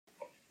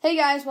Hey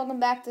guys, welcome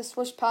back to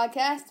Swish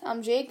Podcast.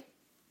 I'm Jake.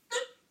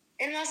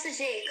 And also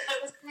Jake.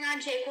 What's going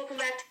on, Jake? Welcome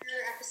back to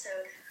another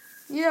episode.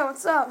 Yeah,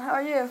 what's up? How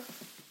are you?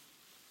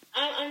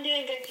 I'm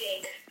doing good,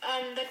 Jake.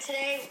 But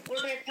today we're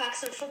going to talk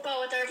some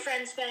football with our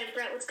friends Ben and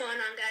Brett. What's going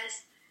on,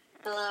 guys?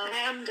 Hello.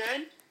 Hi, I'm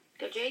good.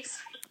 Good, Jakes.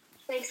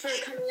 Thanks for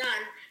coming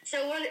on.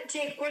 So,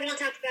 Jake, we're going to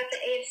talk about the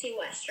AFC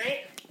West,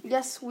 right?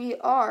 Yes, we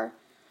are.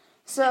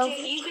 So,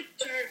 Jake, you could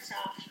start us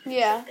off.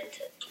 Yeah.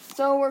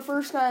 So we're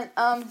first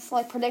gonna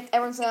predict.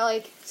 Everyone's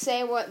gonna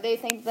say what they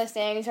think the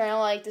standings are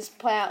gonna just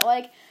play out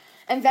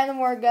and then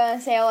we're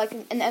gonna say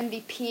an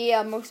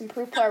MVP, most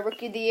improved player,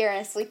 rookie of the year,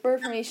 and a sleeper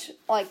from each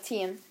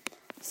team.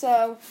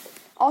 So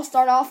I'll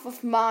start off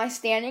with my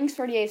standings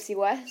for the AFC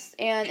West,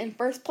 and in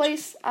first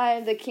place I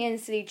have the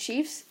Kansas City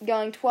Chiefs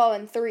going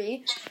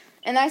 12-3,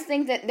 and I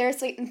think that they're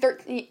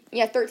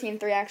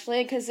 13-3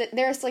 actually, because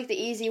they're the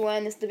easy one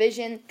in this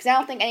division, because I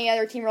don't think any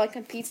other team really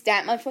competes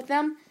that much with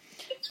them.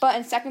 But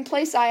in second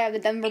place, I have the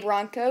Denver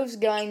Broncos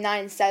going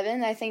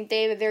 9-7. I think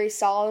they have a very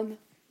solid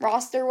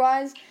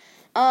roster-wise.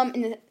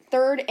 In the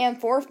third and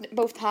fourth,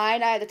 both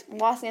tied, I have the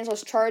Los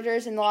Angeles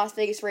Chargers and the Las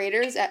Vegas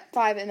Raiders at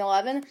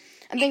 5-11.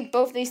 I think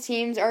both these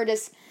teams are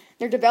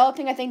they're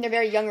developing. I think they're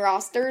very young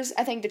rosters.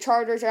 I think the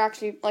Chargers are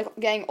actually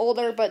getting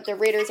older, but the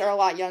Raiders are a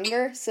lot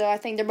younger. So I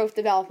think they're both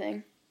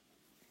developing.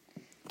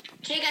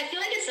 Jake, I feel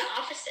like it's the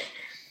opposite.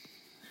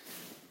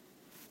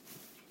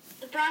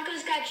 The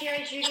Broncos got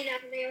Jerry Jeudy now,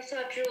 and they also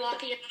have Drew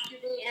Lock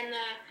and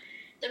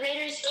the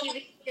Raiders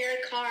keep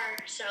Derek Carr.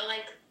 So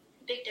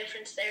big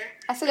difference there.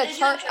 I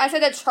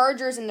said the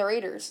Chargers and the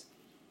Raiders.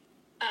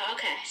 Oh,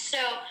 okay. So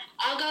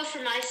I'll go for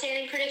my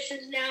standing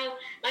predictions now.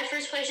 My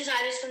first place is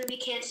obviously going to be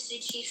Kansas City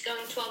Chiefs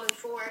going 12-4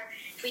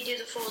 if we do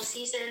the full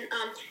season.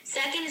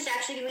 Second is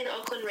actually going to be the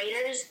Oakland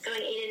Raiders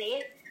going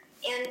 8-8.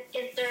 And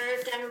in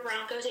third, Denver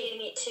Broncos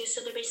 8-8 too,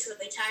 so they're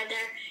basically tied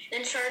there.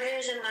 Then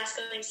Chargers and last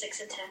going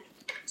 6-10.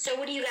 So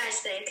what do you guys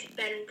think,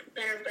 Ben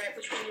or Brett?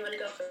 Which one do you want to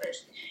go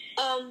first?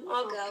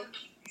 I'll go.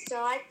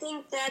 So I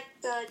think that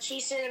the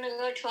Chiefs are going to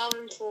go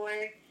 12-4.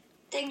 I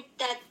think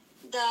that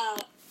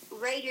the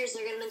Raiders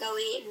are going to go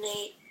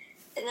 8-8.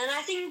 And then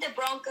I think the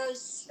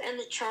Broncos and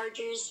the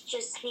Chargers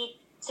just need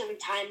some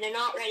time. They're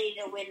not ready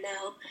to win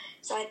now.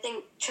 So I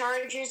think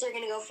Chargers are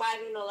going to go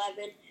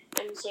 5-11.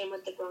 And same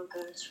with the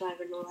Broncos,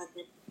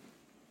 5-11.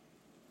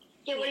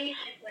 Yeah, what do you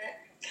think, Brett?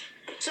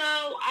 So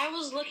I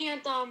was looking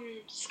at the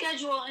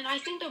schedule, and I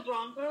think the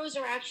Broncos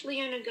are actually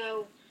going to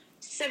go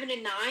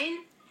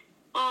 7-9.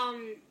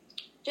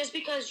 Just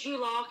because Drew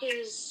Lock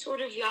is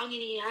sort of young and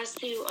he has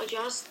to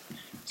adjust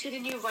to the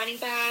new running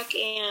back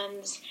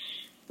and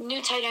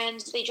new tight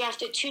ends. They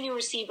drafted 2 new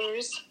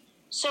receivers,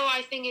 so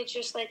I think it's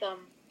just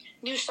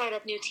new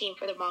startup, new team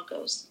for the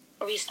Broncos,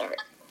 a restart.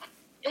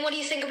 And what do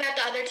you think about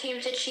the other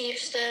teams, the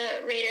Chiefs,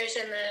 the Raiders,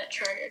 and the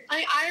Chargers?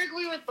 I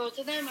agree with both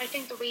of them. I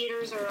think the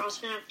Raiders are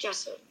also going to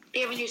have they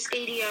have a new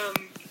stadium,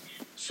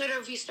 sort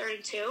of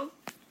restarting too.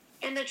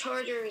 And the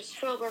Chargers,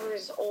 Philip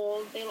Rivers is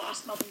old. They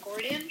lost Melvin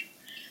Gordon.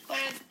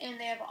 And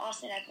they have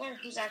Austin Eckler,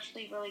 who's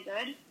actually really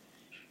good.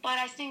 But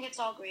I think it's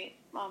all great.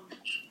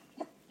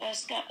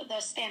 The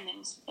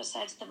standings,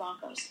 besides the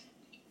Broncos,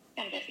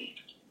 kind of iffy.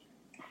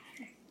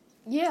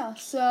 Yeah,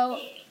 so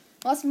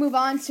let's move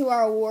on to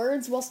our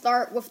awards. We'll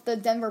start with the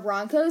Denver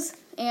Broncos,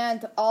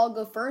 and I'll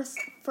go first.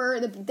 For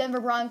the Denver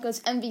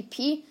Broncos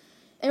MVP,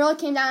 it really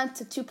came down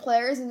to 2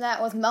 players, and that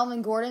was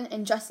Melvin Gordon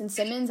and Justin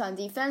Simmons on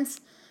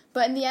defense.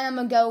 But in the end, I'm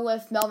going to go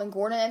with Melvin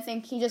Gordon. I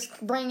think he just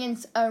bringing in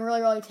a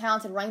really, really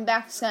talented running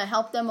back is going to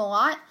help them a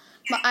lot.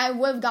 But I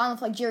would have gone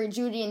with Jerry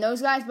Jeudy and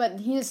those guys, but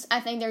he's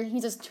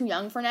just too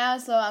young for now,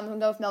 so I'm going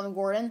to go with Melvin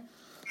Gordon.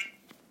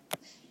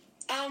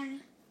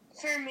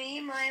 For me,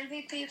 my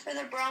MVP for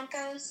the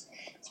Broncos,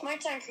 it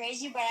might sound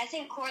crazy, but I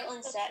think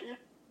Cortland Sutton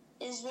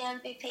is the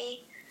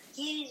MVP.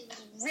 He's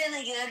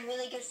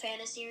really good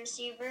fantasy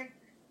receiver,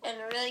 and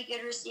a really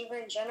good receiver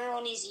in general,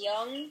 and he's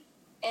young.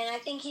 And I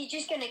think he's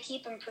just going to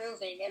keep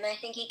improving, and I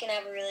think he can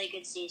have a really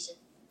good season.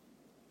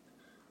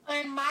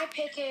 And my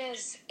pick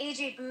is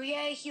A.J.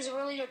 Bouye. He's a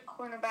really good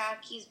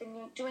cornerback. He's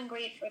been doing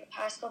great for the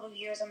past couple of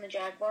years on the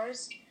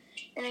Jaguars,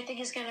 and I think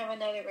he's going to have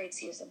another great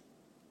season.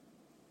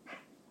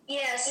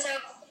 Yeah, so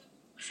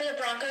for the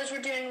Broncos,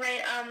 we're doing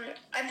great.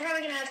 I'm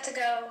probably going to have to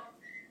go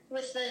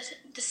with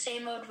the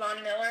same old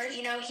Von Miller.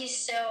 You know, he's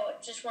still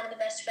just one of the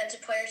best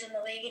defensive players in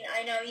the league, and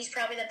I know he's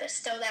probably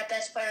still that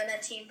best player on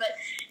that team, but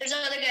there's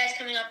other guys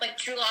coming up, like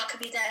Drew Lock could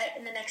be that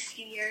in the next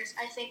few years.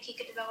 I think he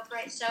could develop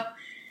right, so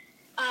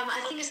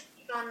I think it's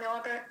Von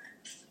Miller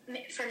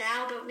for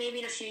now, but maybe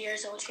in a few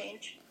years it will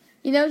change.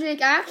 You know,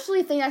 Jake, I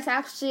actually think that's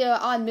actually an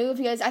odd move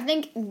because I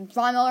think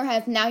Von Miller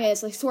has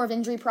sort of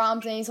injury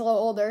problems and he's a little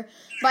older.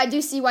 But I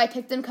do see why I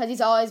picked him because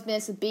he's always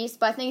been a beast.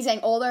 But I think he's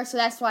getting older, so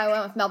that's why I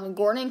went with Melvin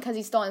Gordon because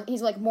he's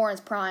more in his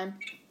prime.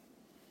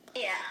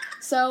 Yeah.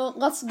 So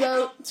let's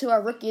go to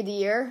our Rookie of the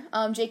Year.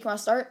 Jake, you want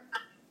to start?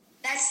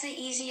 That's the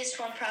easiest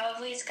one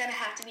probably. It's going to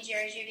have to be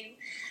Jerry Jeudy.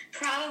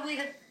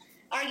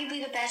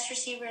 Arguably the best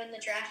receiver in the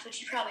draft, which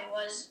he probably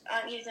was,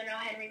 even though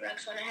Henry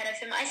Ruggs went ahead of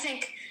him. I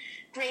think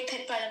great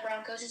pick by the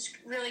Broncos. It's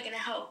really going to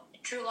help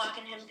Drew Lock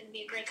and him are going to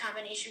be a great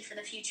combination for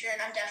the future,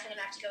 and I'm definitely going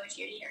to have to go with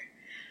year to year.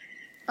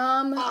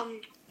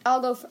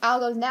 I'll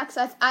go next.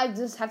 I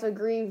just have to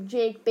agree with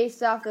Jake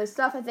based off the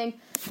stuff. I think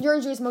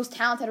Georgia is most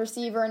talented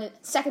receiver and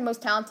second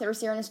most talented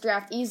receiver in this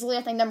draft easily.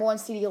 I think number 1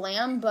 CeeDee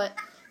Lamb, but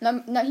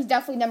no, he's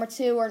definitely number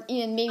 2 or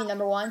even maybe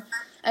number 1.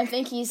 I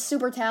think he's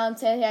super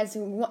talented. He has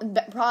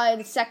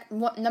probably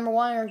the number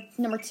 1 or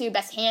number 2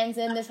 best hands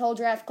in this whole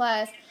draft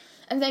class.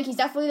 I think he's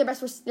definitely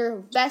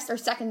the best or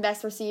second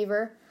best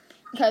receiver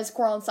because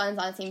Cortland Sutton's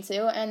on the team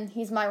too, and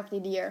he's my rookie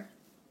of the year.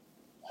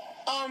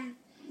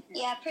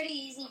 Yeah, pretty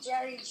easy.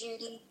 Jerry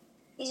Jeudy.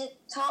 He's a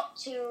top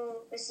 2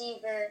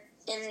 receiver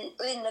in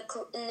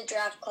the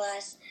draft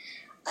class.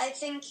 I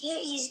think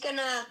he's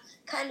gonna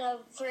kind of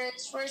for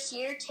his first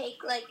year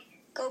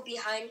go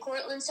behind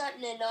Cortland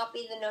Sutton and not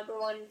be the number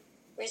 1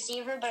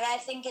 receiver. But I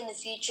think in the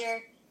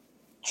future,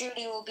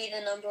 Jeudy will be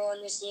the number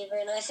 1 receiver,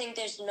 and I think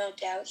there's no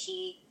doubt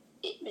he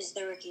was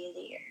the rookie of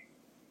the year.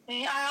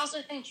 I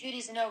also think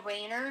Judy's a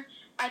no-brainer.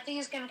 I think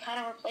he's going to kind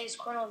of replace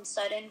Cortland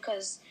Sutton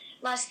because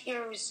last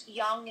year was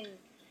young and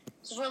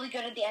was really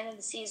good at the end of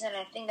the season.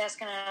 I think that's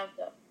going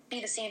to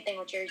be the same thing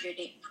with Jerry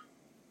Jeudy.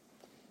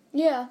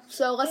 Yeah,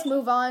 so let's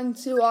move on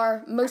to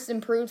our most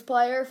improved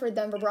player for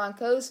Denver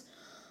Broncos.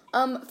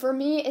 For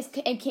me,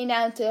 it came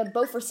down to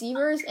both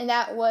receivers, and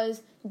that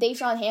was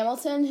Deshaun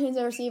Hamilton, who's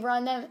a receiver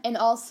on them, and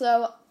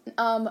also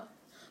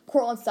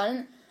Cortland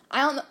Sutton.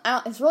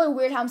 It's really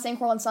weird how I'm saying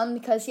Cortland Sutton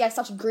because he had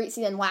such a great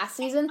season last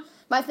season.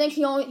 But I think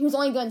he was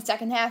only good in the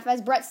second half,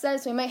 as Brett said,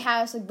 so he might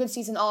have a good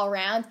season all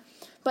around.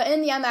 But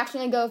in the end, I'm actually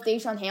going to go with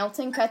Deshaun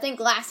Hamilton because I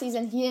think last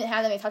season he didn't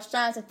have that many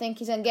touchdowns. I think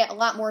he's going to get a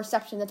lot more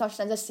receptions than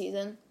touchdowns this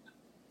season.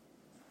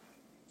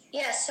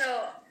 Yeah,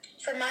 so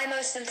for my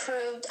most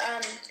improved,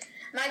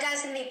 my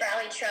guy's going to be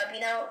Bradley Chubb.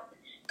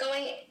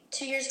 Going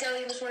 2 years ago,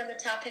 he was one of the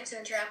top picks in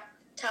the draft,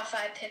 top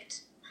 5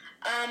 picked.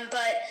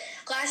 But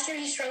last year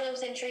he struggled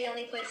with injury,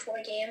 only played 4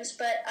 games.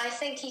 But I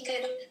think he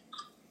could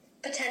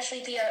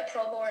potentially be a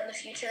Pro Bowler in the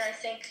future. I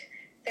think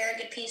very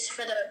good piece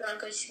for the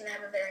Broncos. He's going to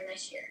have a very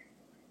nice year.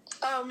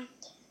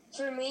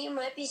 For me, you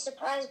might be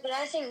surprised, but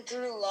I think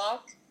Drew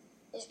Lock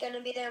is going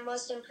to be their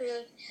most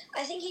improved.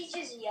 I think he's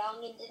just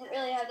young and didn't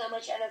really have that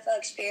much NFL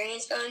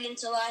experience going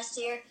into last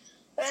year.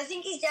 But I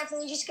think he's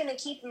definitely just going to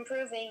keep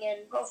improving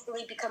and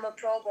hopefully become a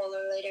Pro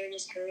Bowler later in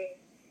his career.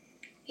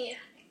 Yeah.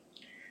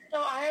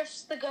 So I have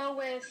to go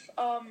with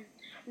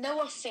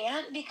Noah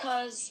Fant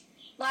because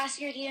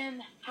last year he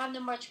didn't have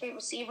that much great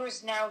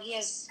receivers. Now he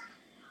has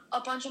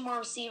a bunch of more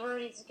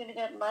receivers. He's going to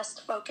get less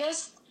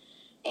focused.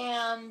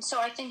 And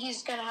so I think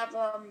he's going to have,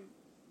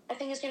 I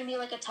think he's going to be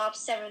like a top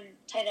 7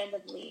 tight end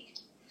of the league.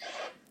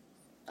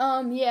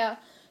 Yeah.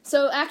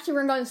 So actually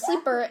we're going to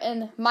sleeper,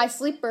 and my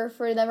sleeper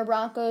for the Denver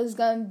Broncos is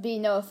going to be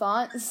Noah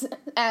Fant,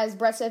 as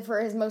Brett said, for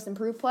his most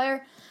improved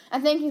player. I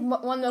think he's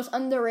one of the most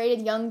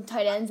underrated young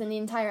tight ends in the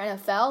entire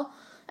NFL.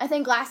 I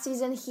think last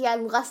season he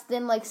had less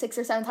than 6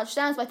 or 7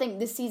 touchdowns, but I think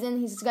this season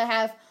he's going to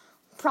have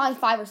probably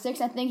 5 or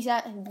 6. I think he's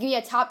going to be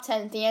a top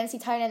 10 fantasy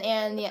tight end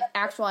and the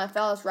actual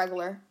NFL as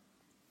regular.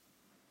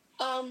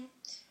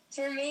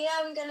 For me,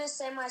 I'm going to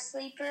say my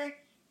sleeper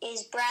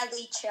is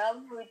Bradley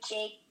Chubb, who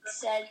Jake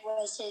said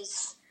was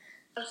his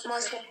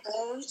most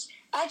improved.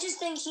 I just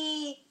think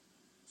he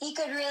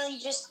could really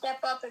just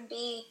step up and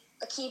be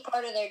a key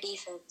part of their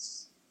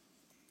defense.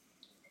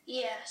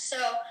 Yeah, so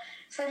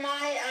for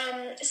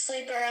my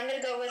sleeper, I'm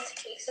going to go with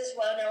Cakes as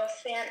well, Noah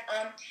Fant.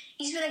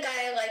 He's been a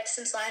guy I liked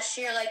since last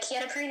year. He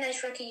had a pretty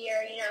nice rookie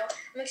year,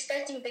 I'm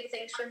expecting big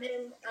things from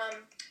him.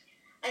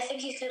 I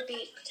think he's going to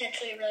be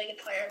potentially a really good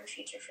player in the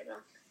future for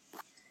them.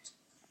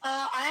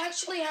 I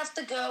actually have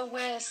to go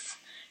with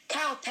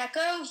Kyle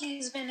Pecco.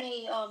 He's been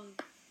a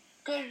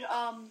good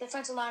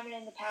defensive lineman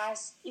in the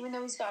past, even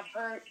though he's got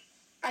hurt.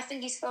 I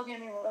think he's still going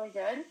to be really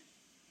good.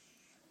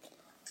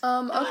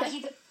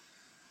 Okay.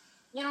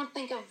 You don't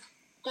think of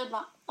good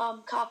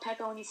Kyle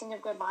Pecco when you think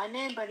of good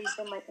lineman, but he's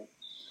been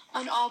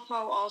an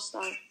all-pro,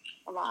 all-star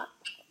a lot.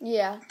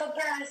 Yeah. But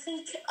I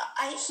think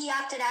he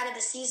opted out of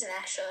the season,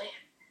 actually.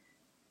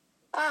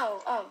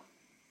 Oh.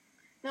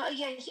 No,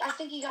 yeah, I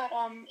think he got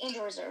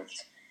injury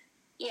reserved.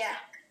 Yeah.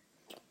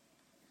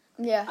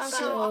 Yeah,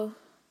 so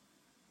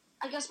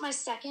I guess my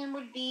second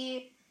would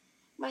probably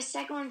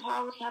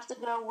have to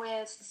go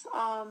with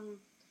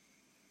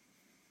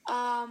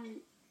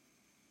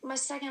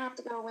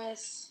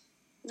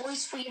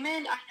Royce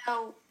Freeman. I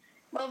know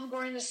Melvin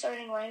Gordon is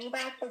starting running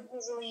back, but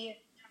usually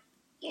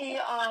he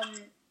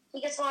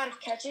gets a lot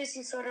of catches.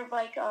 He's sort of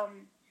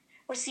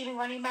receiving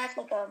running back,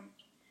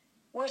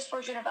 worst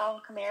version of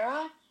Alvin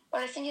Kamara.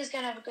 But I think he's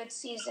going to have a good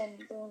season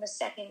doing the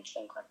second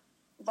string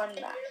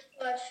running back.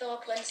 We'll have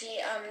Philip Lindsay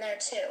there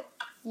too.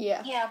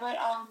 Yeah. Yeah, but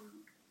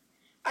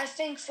I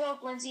think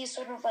Philip Lindsay is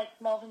sort of like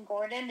Melvin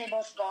Gordon. They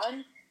both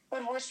run,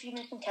 but Royce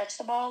Freeman can catch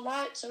the ball a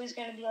lot, so he's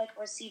going to be like a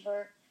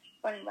receiver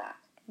running back.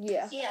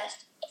 Yeah.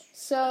 Yes.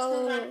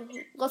 So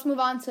let's move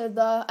on to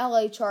the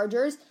LA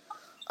Chargers.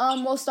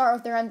 We'll start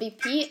with their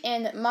MVP,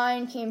 and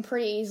mine came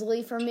pretty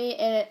easily for me,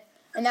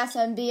 and that's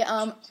going to be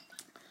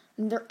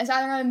it's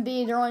either going to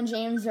be Derwin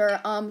James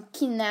or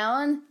Keenan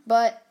Allen,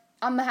 but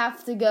I'm going to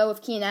have to go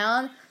with Keenan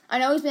Allen. I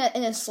know he's been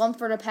in a slump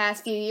for the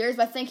past few years,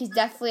 but I think he's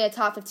definitely a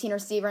top 15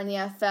 receiver in the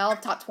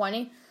NFL, top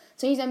 20.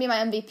 So he's going to be my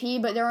MVP,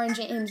 but Derwin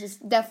James is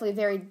definitely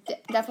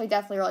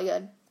really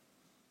good.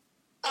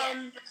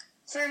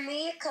 For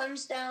me, it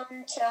comes down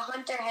to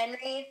Hunter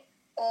Henry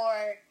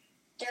or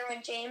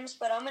Derwin James,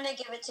 but I'm going to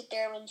give it to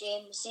Derwin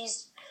James.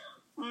 He's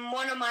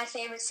one of my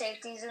favorite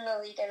safeties in the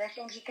league, and I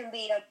think he can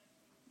be a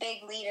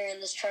big leader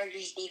in this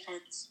Chargers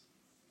defense.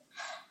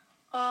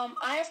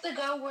 I have to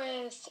go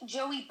with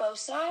Joey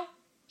Bosa.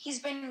 He's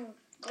been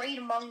great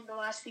among the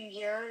last few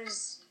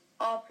years,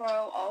 All-Pro,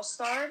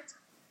 All-Star.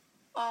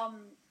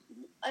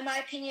 In my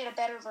opinion, a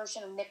better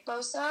version of Nick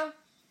Bosa,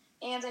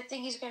 and I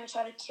think he's going to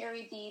try to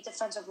carry the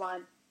defensive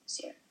line this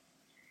year.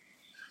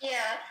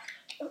 Yeah,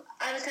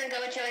 I was going to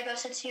go with Joey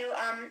Bosa too.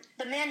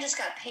 The man just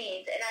got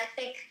paid, and I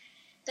think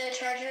the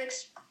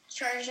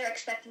Chargers are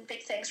expecting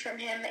big things from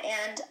him,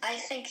 and I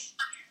think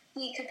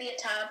he could be a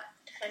top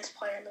defensive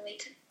player in the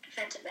league,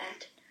 defensive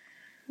end.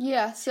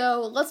 Yeah,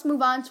 so let's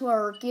move on to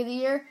our Rookie of the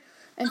Year.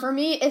 And for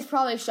me, it's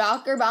probably a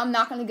shocker, but I'm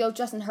not going to go with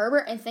Justin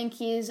Herbert and think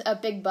he's a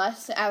big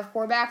bust out of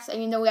quarterbacks.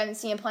 And we haven't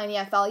seen him play in the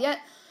NFL yet.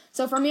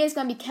 So for me, it's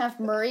going to be Kenneth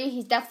Murray.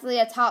 He's definitely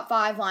a top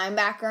 5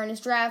 linebacker in this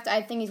draft.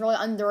 I think he's really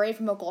underrated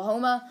from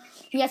Oklahoma.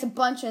 He has a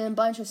bunch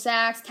of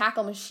sacks,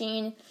 tackle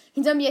machine.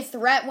 He's going to be a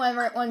threat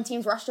when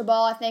teams rush the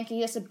ball. I think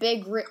he's just a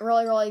big,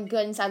 really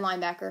good inside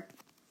linebacker.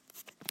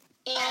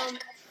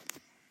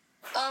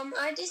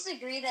 I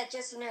disagree that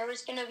Justin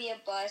Herbert's going to be a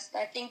bust.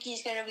 I think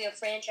he's going to be a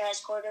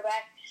franchise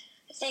quarterback.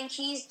 I think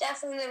he's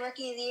definitely the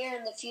Rookie of the Year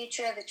and the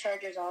future of the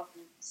Chargers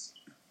offense.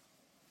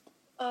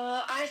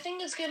 I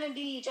think it's going to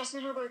be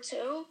Justin Herbert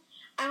too.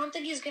 I don't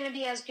think he's going to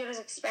be as good as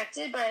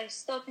expected, but I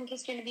still think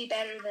he's going to be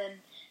better than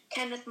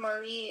Kenneth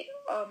Murray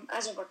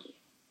as a rookie.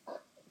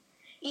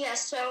 Yeah,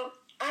 so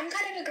I'm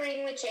kind of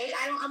agreeing with Jake.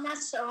 I'm not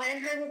so high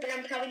on Herbert, but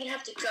I'm probably going to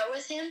have to go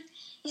with him.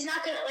 He's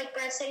not going to, like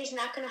Brad said, he's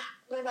not going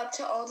to live up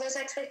to all those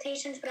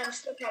expectations, but I'm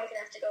still probably going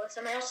to have to go with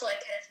him. I also like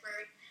Kenneth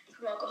Murray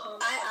from Oklahoma.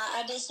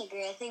 I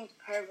disagree. I think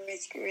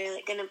Herbert's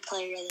really going to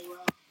play really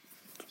well.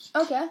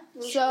 Okay,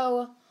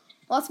 so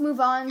let's move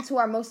on to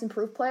our most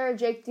improved player.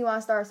 Jake, do you want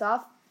to start us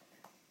off?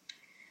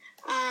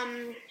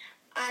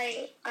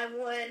 I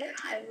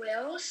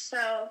will.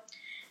 So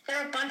there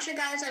are a bunch of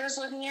guys I was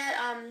looking at.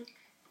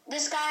 The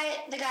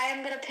guy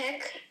I'm gonna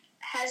pick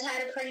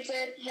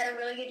he had a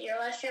really good year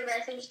last year, but I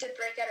think he could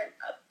break out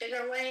a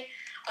bigger way.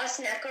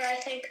 Austin Eckler, I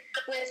think,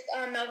 with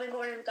Melvin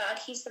Gordon and God,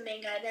 he's the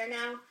main guy there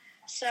now.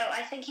 So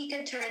I think he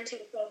could turn into a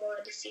Pro Bowler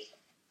this season.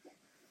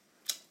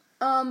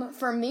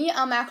 For me,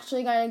 I'm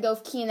actually going to go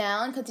with Keenan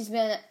Allen because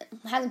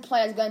hasn't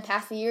played as good in the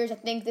past few years. I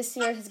think this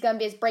year is going to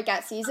be his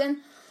breakout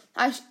season.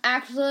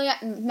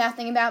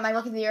 Nothing about my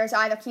Rookie of the Year is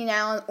either Keenan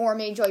Allen or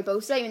maybe Joey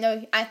Bosa, even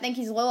though I think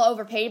he's a little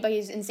overpaid, but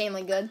he's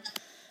insanely good.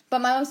 But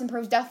my most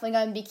improved is definitely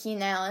going to be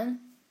Keenan Allen.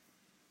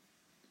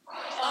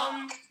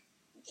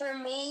 For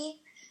me,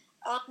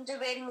 I'm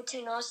debating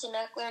between Austin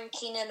Eckler and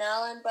Keenan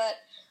Allen, but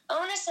I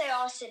want to say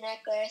Austin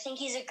Eckler. I think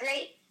he's a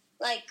great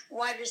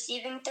wide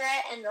receiving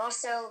threat and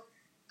also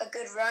a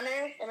good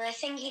runner, and I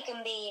think he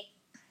can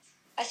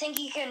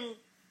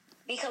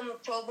become a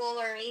Pro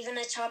Bowler or even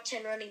a top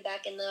 10 running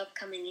back in the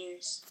upcoming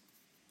years.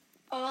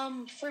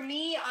 For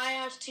me, I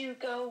have to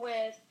go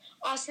with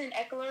Austin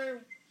Eckler.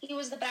 He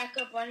was the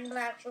backup running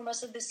back for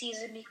most of the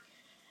season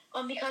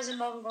because of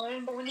Melvin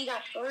Gordon, but when he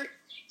got hurt,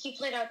 he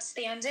played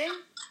outstanding.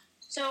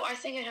 So I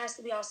think it has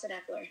to be Austin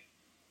Eckler.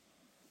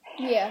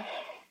 Yeah.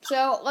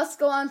 So let's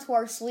go on to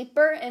our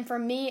sleeper, and for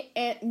me,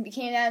 it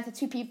came down to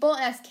 2 people,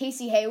 and that's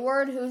Casey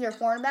Hayward, who's your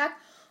cornerback,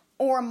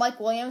 or Mike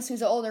Williams,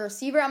 who's an older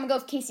receiver. I'm going to go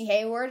with Casey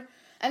Hayward.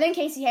 I think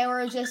Casey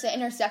Hayward is just an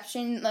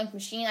interception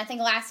machine. I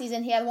think last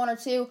season he had 1 or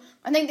 2.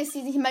 I think this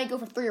season he might go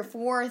for 3 or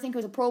 4. I think he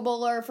was a Pro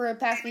Bowler for the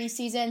past few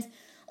seasons.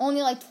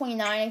 Only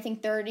 29, I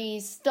think 30.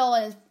 He's still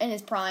in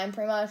his prime,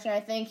 pretty much, and I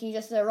think he's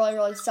just a really,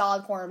 really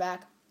solid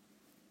cornerback.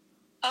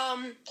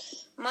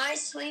 My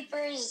sleeper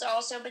is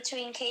also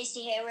between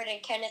Casey Hayward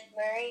and Kenneth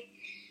Murray.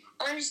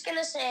 I'm just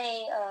gonna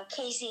say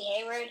Casey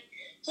Hayward.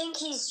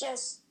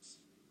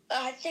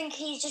 I think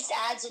he just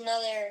adds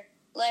another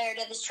layer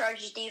to this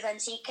Chargers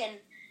defense. He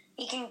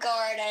can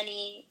guard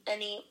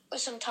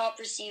some top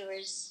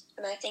receivers,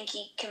 and I think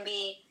he can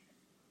be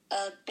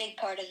a big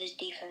part of this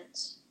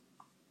defense.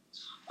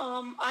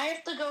 I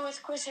have to go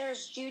with Chris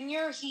Harris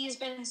Jr. He's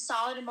been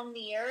solid among the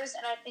years,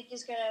 and I think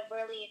he's going to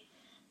really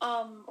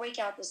break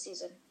out this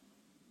season.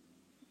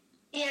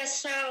 Yeah,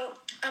 so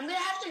I'm going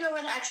to have to go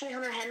with actually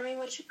Hunter Henry,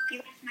 which you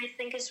guys might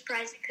think is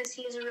surprising because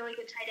he is a really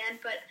good tight end,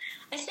 but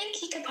I think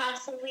he could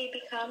possibly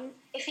become,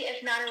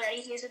 if not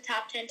already, he is a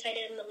top 10 tight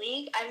end in the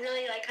league. I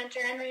really like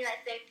Hunter Henry. I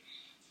think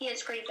he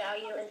has great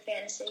value in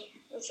fantasy.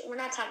 We're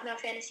not talking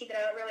about fantasy, but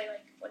I really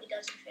like what he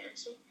does in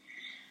fantasy.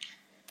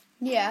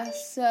 Yeah,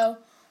 so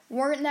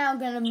we're now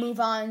going to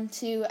move on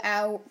to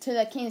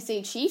the Kansas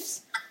City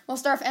Chiefs. We'll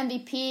start with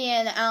MVP,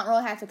 and I don't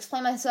really have to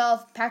explain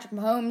myself. Patrick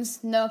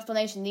Mahomes, no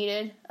explanation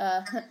needed.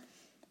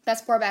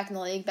 Best quarterback in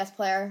the league, best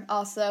player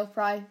also,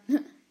 probably.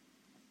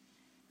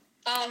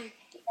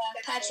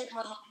 Patrick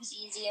Mahomes,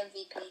 easy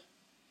MVP.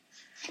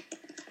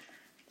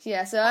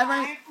 Yeah, so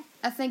everyone,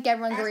 I think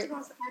everyone I have agrees. to go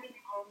with Patty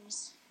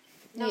Mahomes.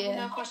 No,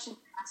 Yeah. no question.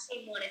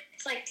 Same one.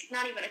 It's like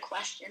not even a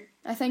question.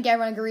 I think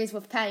everyone agrees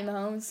with Patty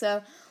Mahomes.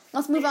 So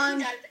let's move on.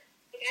 He does.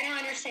 I don't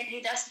understand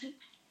he doesn't.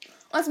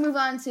 Let's move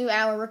on to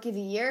our Rookie of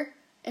the Year.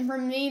 And for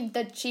me,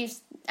 the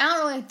Chiefs, I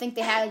don't really think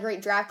they had a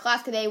great draft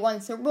class because they won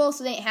the Super Bowl,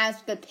 so they didn't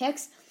have good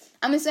picks.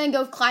 I'm just going to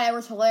go with Clyde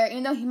Edwards-Helaire.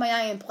 Even though he might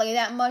not even play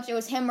that much, it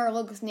was him or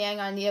Lucas Niang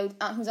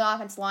who's an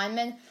offensive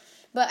lineman.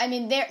 But, I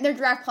mean, their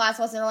draft class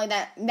wasn't really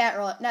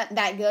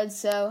that good,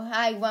 so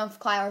I went with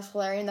Clyde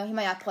Edwards-Helaire, even though he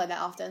might not play that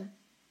often.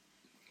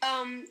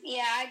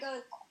 Yeah, I go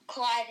with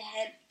Clyde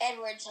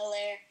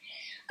Edwards-Helaire.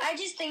 I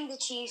just think the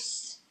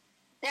Chiefs,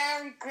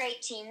 they're a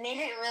great team. They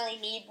didn't really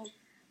need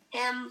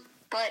him,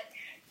 but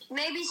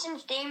maybe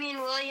since Damian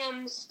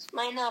Williams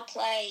might not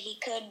play, he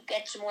could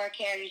get some more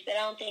carries, but I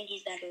don't think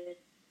he's that good.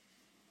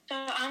 So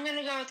I'm going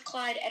to go with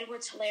Clyde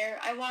Edwards-Helaire.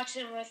 I watched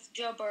him with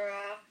Joe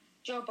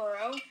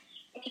Burrow.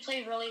 He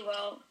played really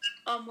well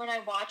when I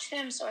watched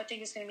him, so I think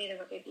he's going to be the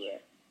Rookie of the Year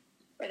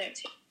for their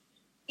team.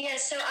 Yeah,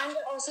 so I'm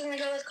also going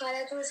to go with Clyde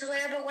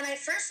Edwards-Helaire, but when I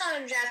first saw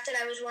him drafted,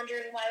 I was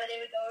wondering why they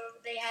would go.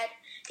 They had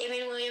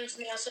Damian Williams,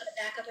 and they also had a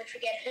backup, I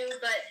forget who,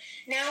 but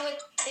now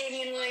with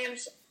Damian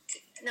Williams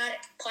not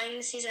playing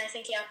this season, I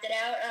think he opted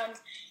out.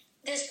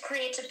 This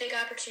creates a big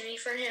opportunity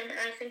for him, and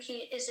I think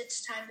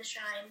it's time to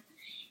shine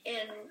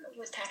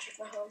with Patrick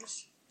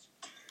Mahomes.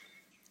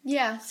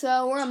 Yeah,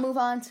 so we're going to move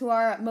on to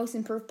our most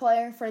improved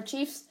player for the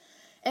Chiefs.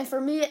 And for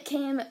me, it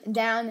came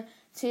down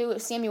to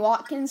Sammy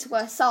Watkins, who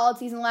had a solid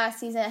season last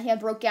season. He had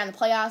broke down the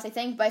playoffs, I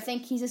think, but I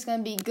think he's just going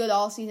to be good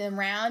all season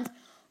round.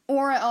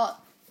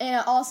 And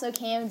it also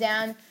came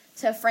down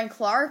to Frank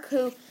Clark,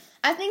 who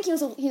I think he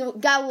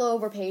got a little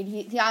overpaid.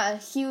 He got a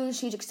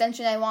huge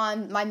extension. I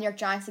wanted my New York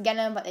Giants to get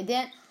him, but they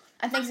didn't.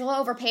 I think he's a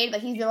little overpaid,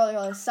 but he's really,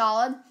 really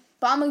solid.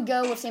 But I'm going to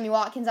go with Sammy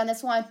Watkins on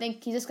this one. I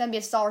think he's just going to be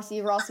a star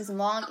receiver all season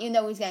long, even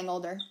though he's getting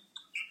older.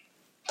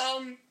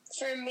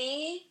 For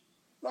me,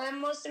 my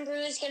most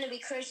improved is going to be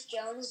Chris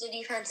Jones, the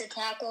defensive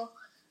tackle.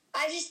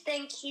 I just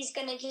think he's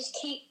going to just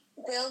keep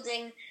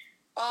building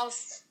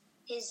off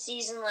his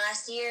season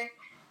last year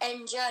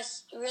and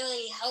just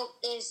really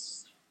help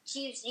this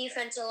Chiefs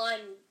defensive line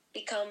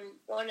become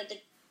one of the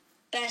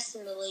best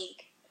in the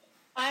league.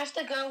 I have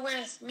to go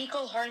with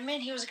Mecole Hardman.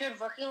 He was a good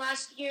rookie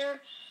last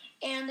year,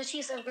 and the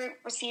Chiefs have great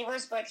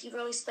receivers, but he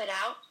really stood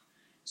out.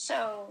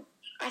 So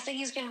I think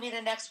he's going to be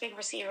the next big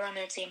receiver on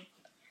their team.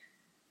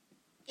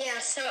 Yeah,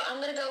 so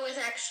I'm going to go with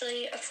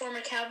actually a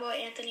former Cowboy,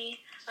 Anthony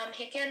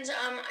Higgins.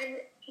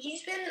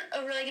 He's been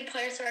a really good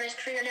player throughout his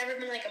career. Never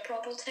been like a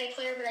Pro Bowl type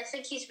player, but I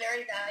think he's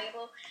very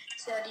valuable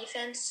to the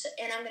defense,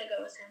 and I'm going to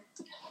go with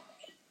him.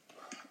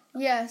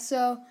 Yeah,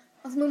 so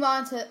let's move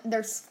on to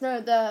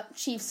the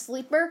Chiefs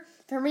sleeper.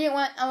 For me,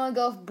 I'm going to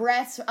go with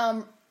Brett's,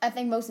 I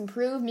think, most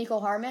improved,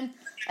 Mecole Hardman.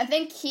 I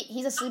think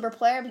he's a sleeper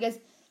player because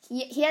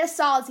he had a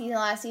solid season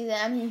last season.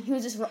 I mean, he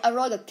was just a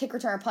really good kick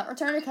returner, punt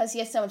returner because he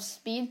has so much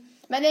speed.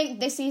 But I think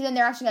this season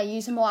they're actually going to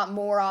use him a lot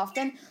more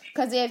often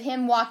because they have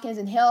him, Watkins,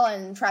 and Hill,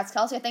 and Travis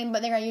Kelce, I think,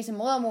 but they're going to use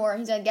him a little more.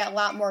 He's going to get a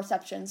lot more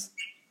receptions.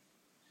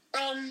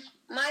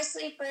 My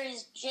sleeper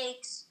is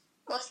Jake's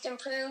most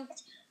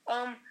improved.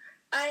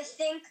 I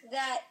think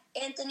that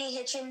Anthony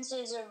Hitchens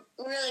is a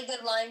really good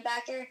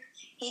linebacker.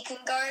 He can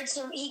guard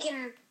he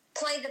can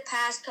play the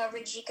pass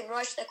coverage, he can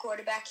rush the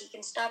quarterback, he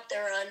can stop the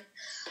run.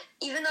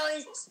 Even though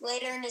he's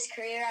later in his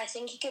career, I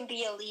think he can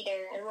be a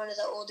leader and one of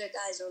the older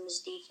guys on his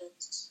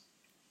defense.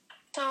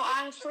 So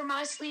for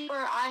my sleeper,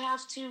 I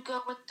have to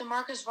go with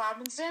DeMarcus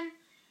Robinson.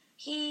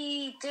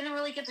 He didn't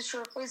really get the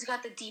short plays. He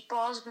got the deep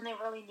balls when they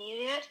really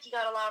needed it. He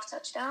got a lot of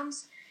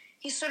touchdowns.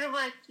 He's sort of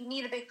like, you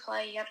need a big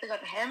play, you have to go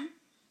to him.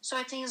 So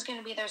I think he's going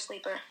to be their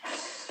sleeper.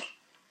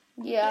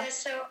 Yeah.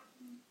 So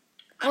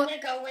I'm going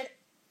to go with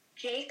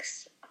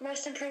Jake's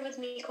most improved with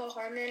Mecole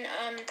Hardman.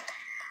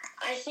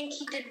 I think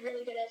he did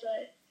really good as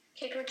a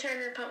kick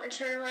returner, punt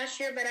returner last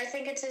year, but I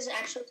think it's his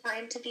actual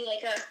time to be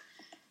like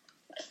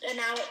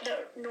now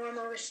the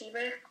normal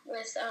receiver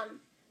with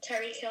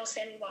Tyreek Hill,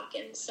 Sammy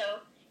Watkins. So,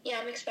 yeah,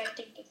 I'm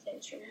expecting big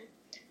things from him.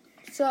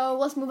 So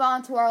let's move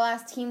on to our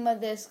last team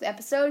of this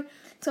episode.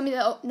 It's going to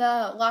be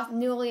the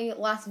newly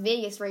Las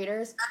Vegas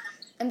Raiders.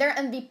 And their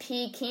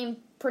MVP came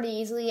pretty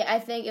easily. I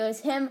think it was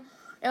him.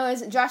 It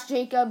was Josh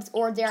Jacobs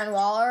or Darren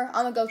Waller.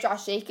 I'm going to go with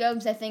Josh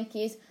Jacobs. I think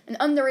he's an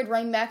underrated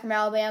running back from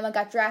Alabama.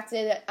 Got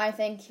drafted, I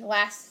think,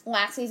 last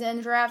season in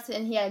the draft,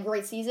 and he had a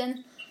great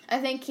season. I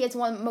think he has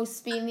one of the most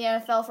speed in the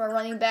NFL for a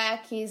running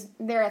back. He's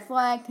very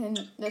athletic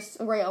and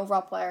just a great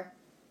overall player.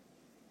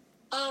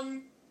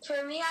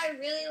 For me, I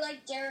really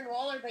like Darren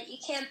Waller, but you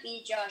can't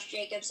beat Josh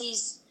Jacobs.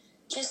 He's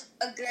just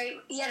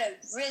he had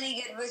a really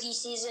good rookie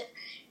season,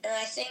 and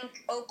I think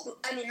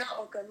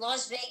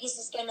Las Vegas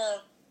is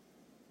gonna,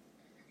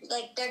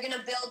 they're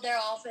gonna build their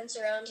offense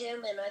around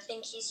him, and I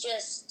think he's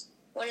just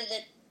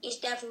he's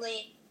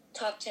definitely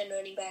top 10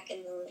 running back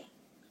in the league.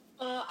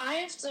 I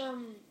have to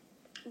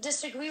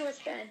disagree with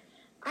Ben.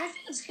 I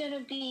think it's going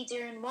to be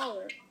Darren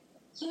Waller.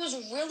 He was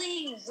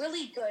really,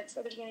 really good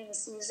for the beginning of the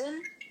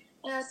season,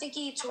 and I think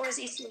he tore his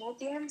ACL at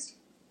the end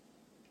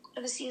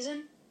of the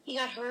season. he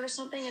got hurt or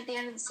something at the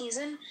end of the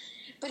season.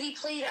 But he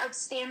played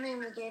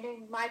outstanding again,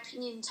 in my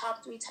opinion,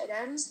 top 3 tight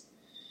ends.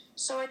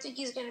 So I think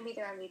he's going to be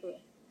their MVP.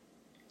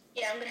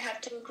 Yeah, I'm going to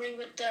have to agree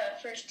with the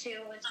first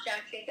 2 with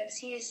Josh Jacobs.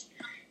 He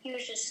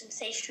was just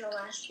sensational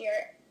last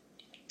year.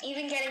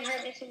 Even getting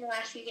hurt missing the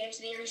last few games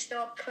of the year, he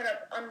still put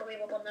up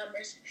unbelievable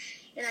numbers.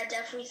 And I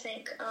definitely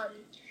think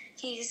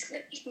he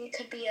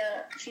could be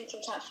a future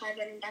top 5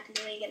 running back in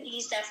the league. And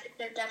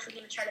they're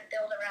definitely going to try to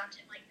build around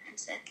him, like Ben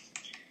said.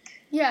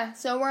 Yeah,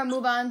 so we're going to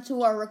move on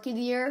to our Rookie of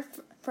the Year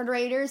for the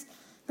Raiders.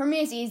 For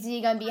me, it's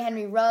easy. Going to be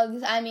Henry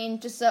Ruggs. I mean,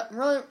 just a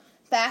really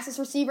fastest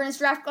receiver in this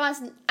draft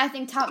class. I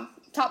think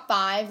top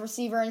 5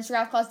 receiver in this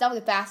draft class. That was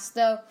the fastest,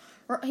 though.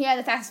 He had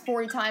the fastest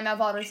 40 time out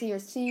of all the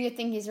receivers. So you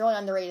think he's really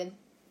underrated.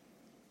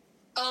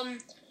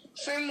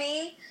 For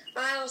me,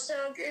 I also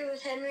agree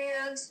with Henry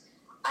Ruggs.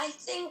 I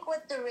think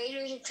what the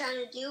Raiders are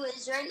trying to do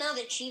is right now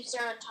the Chiefs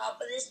are on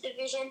top of this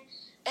division,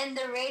 and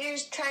the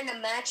Raiders trying to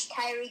match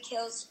Tyreek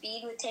Hill's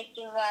speed with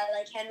taking a guy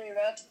like Henry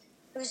Ruggs,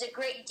 who's a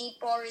great deep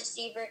ball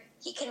receiver.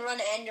 He can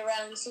run end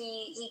arounds.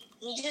 He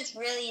just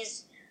really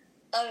is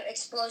an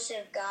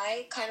explosive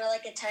guy, kind of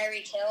like a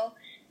Tyreek Hill.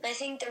 And I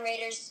think the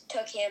Raiders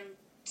took him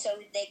so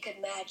they could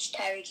match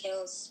Tyreek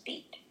Hill's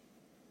speed.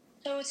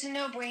 So it's a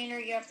no-brainer.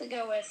 You have to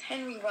go with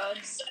Henry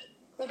Ruggs.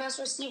 The best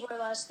receiver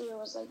last year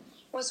was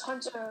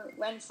Hunter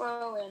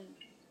Renfrow and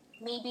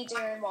maybe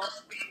Darren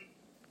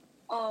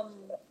Waller.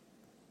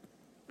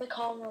 The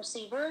column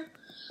receiver,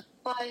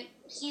 but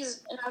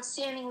he's an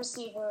outstanding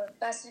receiver,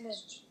 best in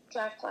his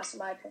draft class in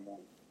my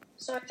opinion.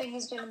 So I think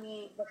he's going to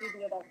be Rookie of the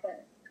Year back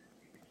there.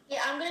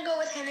 Yeah, I'm going to go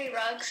with Henry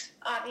Ruggs.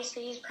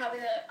 Obviously, he's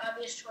probably the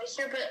obvious choice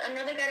here, but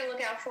another guy to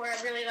look out for, I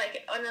really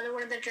like another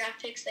one of the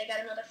draft picks. They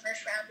got another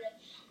first rounder.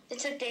 They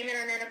took Damon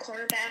Arnett, a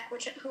cornerback,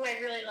 who I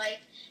really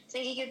like. I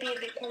think he could be a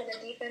big part of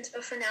their defense,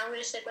 but for now, I'm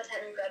going to stick with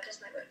Henry Ruggs as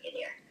my Rookie of the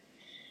Year.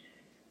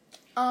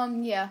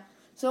 Yeah.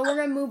 So we're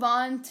going to move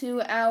on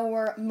to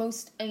our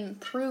most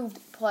improved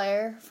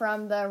player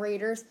from the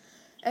Raiders.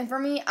 And for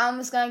me, I'm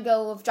just going to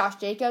go with Josh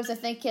Jacobs. I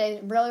think he had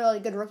a really, really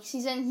good rookie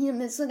season.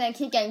 He's going to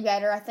keep getting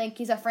better. I think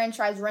he's a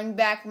franchise running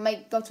back.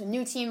 Might go to a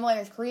new team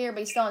later in his career, but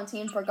he's still on the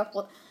team for a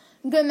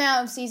good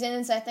amount of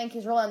seasons. I think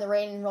he's really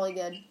underrated and really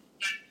good.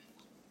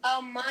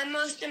 My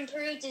most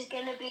improved is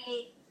going to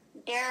be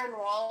Darren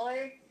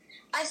Waller.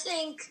 I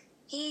think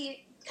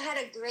he had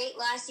a great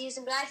last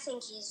season, but I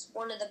think he's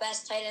one of the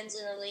best tight ends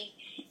in the league,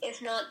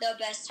 if not the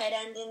best tight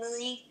end in the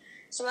league.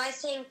 So I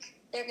think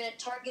they're going to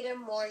target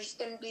him more. He's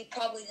going to be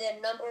probably the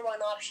number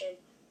 1 option,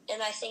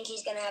 and I think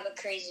he's going to have a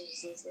crazy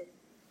season.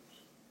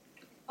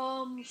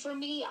 For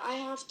me, I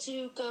have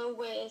to go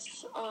with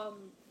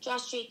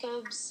Josh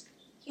Jacobs.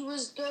 He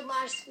was good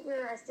last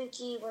year. I think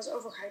he was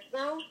overhyped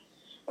though,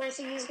 but I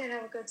think he's going to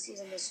have a good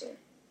season this year.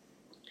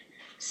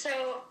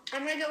 So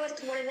I'm going to go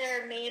with one of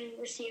their main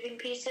receiving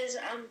pieces,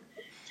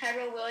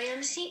 Tyrell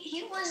Williams.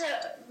 He was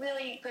a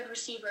really good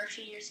receiver a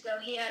few years ago.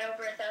 He had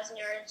over 1,000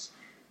 yards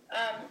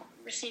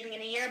receiving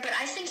in a year, but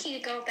I think he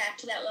could go back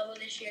to that level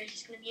this year.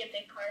 He's going to be a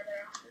big part of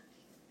their offense.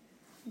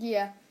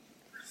 Yeah.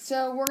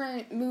 So we're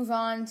going to move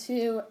on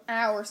to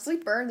our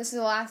sleeper. This is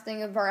the last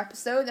thing of our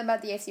episode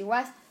about the AFC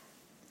West.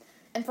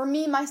 And for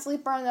me, my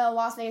sleeper on the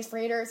Las Vegas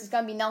Raiders is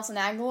going to be Nelson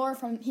Aguilar.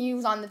 He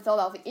was on the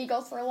Philadelphia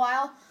Eagles for a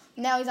while.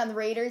 Now he's on the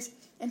Raiders.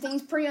 I think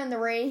he's pretty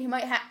underrated.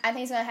 I think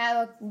he's going to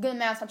have a good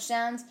amount of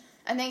touchdowns.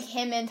 I think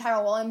him and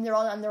Tyrell Williams are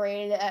all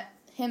underrated.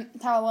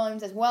 Tyrell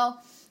Williams as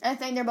well. And I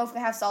think they're both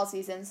going to have solid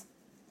seasons.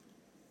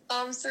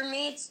 For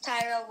me, it's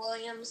Tyrell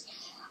Williams.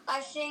 I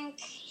think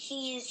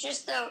he's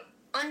just an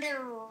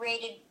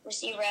underrated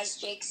receiver, as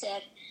Jake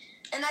said.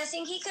 And I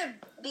think he could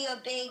be a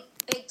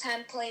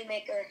big-time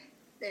playmaker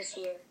this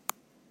year.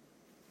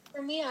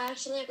 For me, I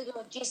actually have to go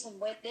with Jason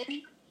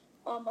Witten.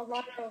 A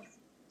lot of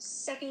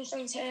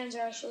second-string tight ends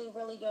are actually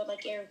really good,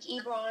 like Eric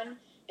Ebron.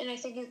 And I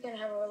think he's going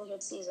to have a really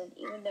good season,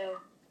 even though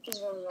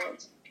he's really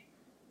old.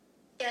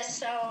 Yes,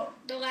 so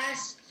the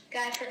last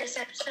guy for this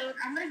episode,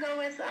 I'm going to go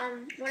with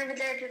one of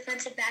their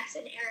defensive backs,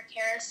 Eric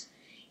Harris.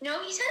 You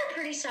know, he's had a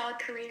pretty solid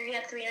career. He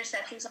had 3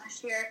 interceptions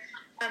last year,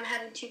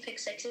 having 2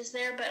 pick-sixes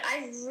there. But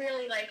I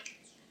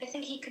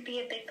think he could be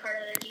a big part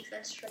of their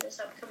defense for this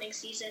upcoming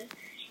season.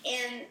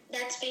 And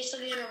that's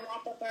basically going to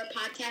wrap up our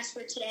podcast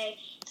for today.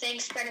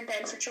 Thanks, Fred and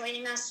Ben, for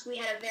joining us. We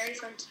had a very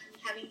fun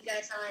time having you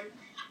guys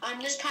on.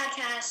 This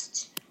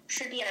podcast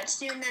should be out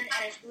soon, then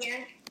out of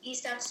here.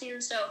 East out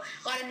soon, so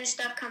a lot of new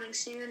stuff coming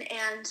soon,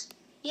 and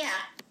yeah.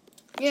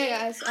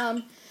 Yeah, guys.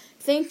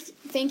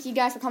 Thank you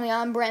guys for coming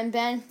on, Brett and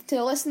Ben. To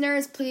the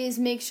listeners, please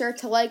make sure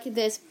to like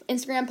this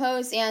Instagram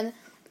post and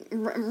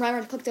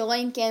remember to click the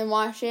link and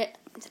watch it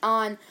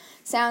on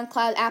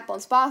SoundCloud, Apple,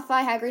 and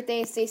Spotify. Have a great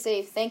day. Stay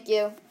safe. Thank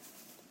you.